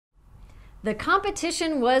The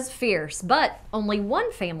competition was fierce, but only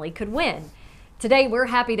one family could win. Today, we're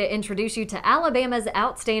happy to introduce you to Alabama's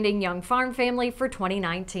Outstanding Young Farm Family for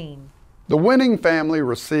 2019. The winning family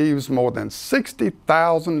receives more than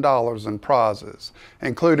 $60,000 in prizes,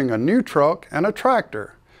 including a new truck and a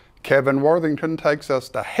tractor. Kevin Worthington takes us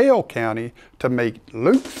to Hale County to meet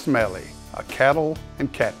Luke Smelley, a cattle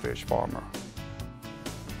and catfish farmer.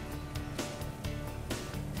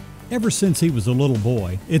 Ever since he was a little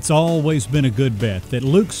boy, it's always been a good bet that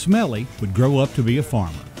Luke Smelley would grow up to be a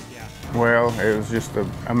farmer. Well, it was just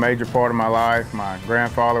a major part of my life. My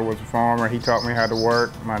grandfather was a farmer. He taught me how to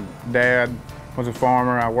work. My dad was a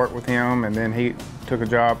farmer. I worked with him, and then he took a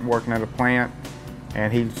job working at a plant,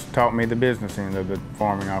 and he's taught me the business end of the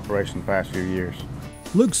farming operation the past few years.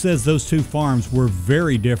 Luke says those two farms were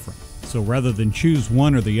very different. So rather than choose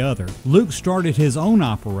one or the other, Luke started his own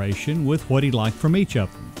operation with what he liked from each of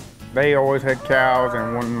them. They always had cows,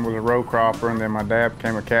 and one was a row cropper, and then my dad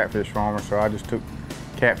became a catfish farmer, so I just took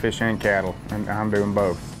catfish and cattle, and I'm doing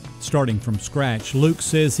both. Starting from scratch, Luke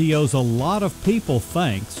says he owes a lot of people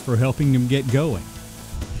thanks for helping him get going.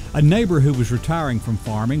 A neighbor who was retiring from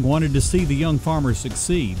farming wanted to see the young farmer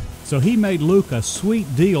succeed, so he made Luke a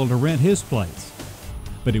sweet deal to rent his place.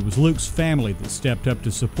 But it was Luke's family that stepped up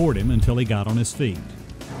to support him until he got on his feet.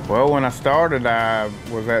 Well, when I started, I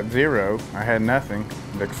was at zero. I had nothing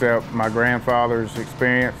except my grandfather's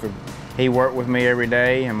experience. He worked with me every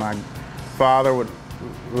day, and my father would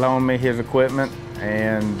loan me his equipment,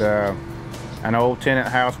 and an old tenant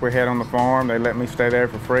house we had on the farm. They let me stay there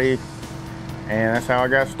for free, and that's how I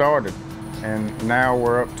got started. And now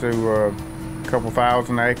we're up to a couple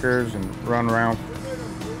thousand acres and run around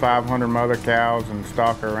 500 mother cows and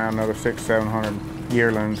stock around another 600-700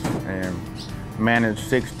 yearlings, and manage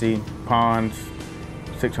 60 ponds,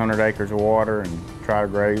 600 acres of water, and try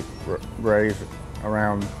to graze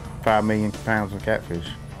around 5 million pounds of catfish.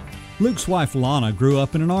 Luke's wife Lana grew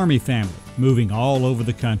up in an Army family, moving all over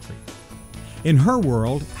the country. In her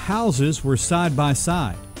world, houses were side by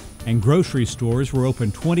side, and grocery stores were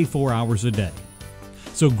open 24 hours a day.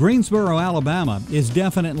 So Greensboro, Alabama is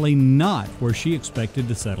definitely not where she expected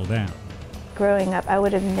to settle down. Growing up, I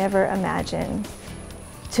would have never imagined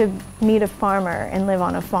to meet a farmer and live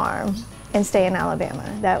on a farm and stay in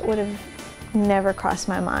Alabama. That would have never crossed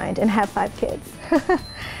my mind, and have 5 kids.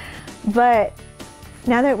 But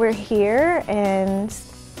now that we're here and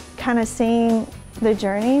kind of seeing the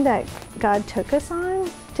journey that God took us on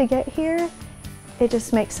to get here, it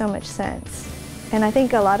just makes so much sense. And I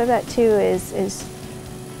think a lot of that too is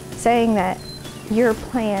saying that your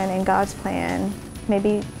plan and God's plan may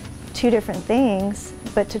be two different things,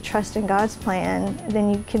 but to trust in God's plan,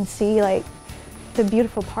 then you can see like the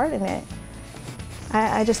beautiful part in it.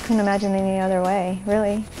 I just couldn't imagine any other way,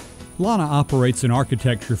 really. Lana operates an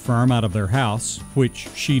architecture firm out of their house, which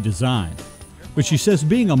she designed. But she says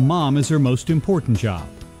being a mom is her most important job.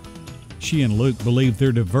 She and Luke believe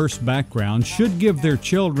their diverse background should give their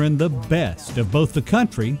children the best of both the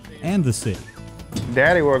country and the city.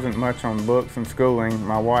 Daddy wasn't much on books and schooling.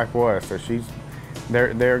 My wife was, so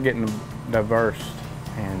they're getting diverse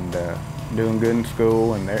and doing good in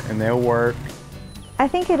school, and they'll work. I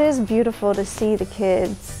think it is beautiful to see the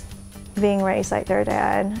kids being raised like their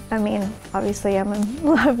dad. I mean, obviously I'm in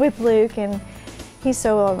love with Luke, and he's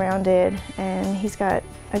so well-rounded, and he's got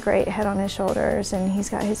a great head on his shoulders, and he's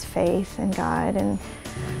got his faith in God,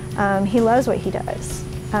 and he loves what he does.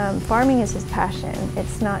 Farming is his passion.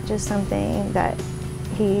 It's not just something that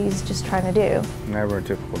he's just trying to do. Never a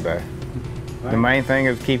typical day. The main thing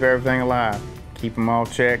is keep everything alive. Keep them all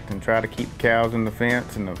checked and try to keep the cows in the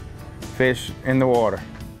fence and the fish in the water.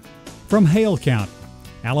 From Hale County,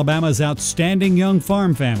 Alabama's outstanding young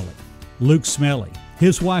farm family, Luke Smelley,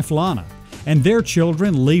 his wife Lana, and their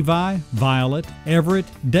children Levi, Violet, Everett,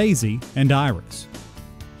 Daisy, and Iris.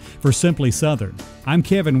 For Simply Southern, I'm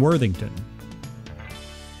Kevin Worthington.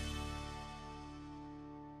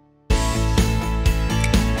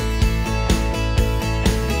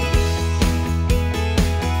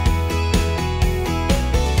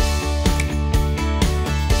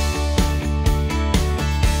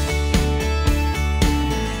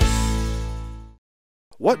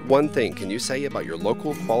 What one thing can you say about your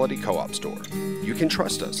local quality co-op store? You can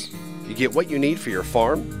trust us. You get what you need for your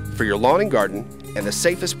farm, for your lawn and garden, and the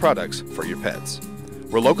safest products for your pets.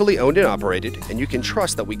 We're locally owned and operated, and you can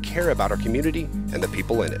trust that we care about our community and the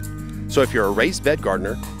people in it. So if you're a raised bed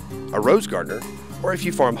gardener, a rose gardener, or if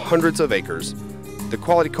you farm hundreds of acres, the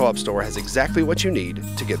Quality Co-op Store has exactly what you need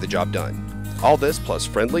to get the job done. All this plus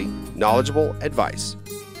friendly, knowledgeable advice.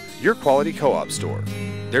 Your Quality Co-op Store.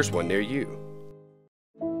 There's one near you.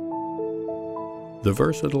 The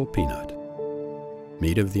Versatile Peanut.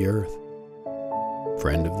 Meat of the earth,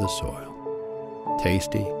 friend of the soil,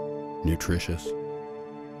 tasty, nutritious,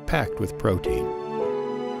 packed with protein.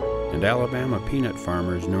 And Alabama peanut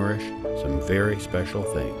farmers nourish some very special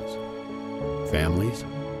things: families,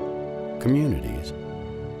 communities,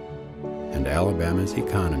 and Alabama's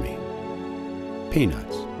economy.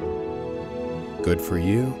 Peanuts. Good for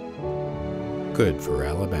you, good for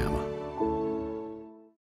Alabama.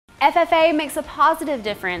 FFA makes a positive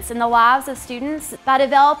difference in the lives of students by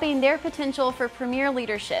developing their potential for premier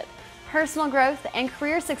leadership, personal growth, and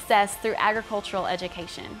career success through agricultural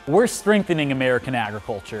education. We're strengthening American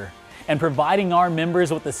agriculture and providing our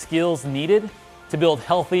members with the skills needed to build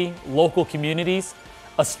healthy local communities,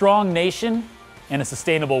 a strong nation, and a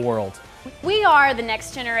sustainable world. We are the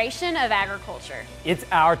next generation of agriculture. It's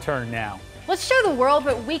our turn now. Let's show the world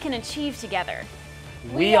what we can achieve together.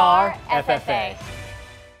 We are FFA.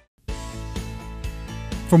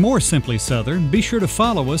 For more Simply Southern, be sure to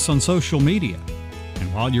follow us on social media.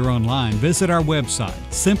 And while you're online, visit our website,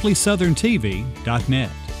 simplysoutherntv.net.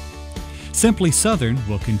 Simply Southern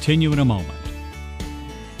will continue in a moment.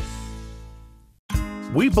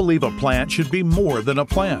 We believe a plant should be more than a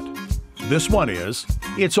plant. This one is.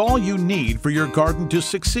 It's all you need for your garden to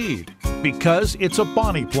succeed because it's a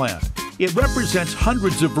Bonnie plant. It represents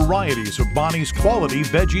hundreds of varieties of Bonnie's quality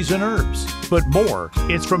veggies and herbs. But more,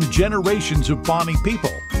 it's from generations of Bonnie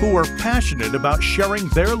people who are passionate about sharing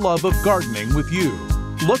their love of gardening with you.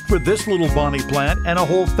 Look for this little Bonnie plant and a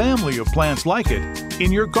whole family of plants like it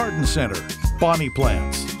in your garden center. Bonnie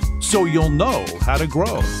plants, so you'll know how to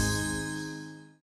grow.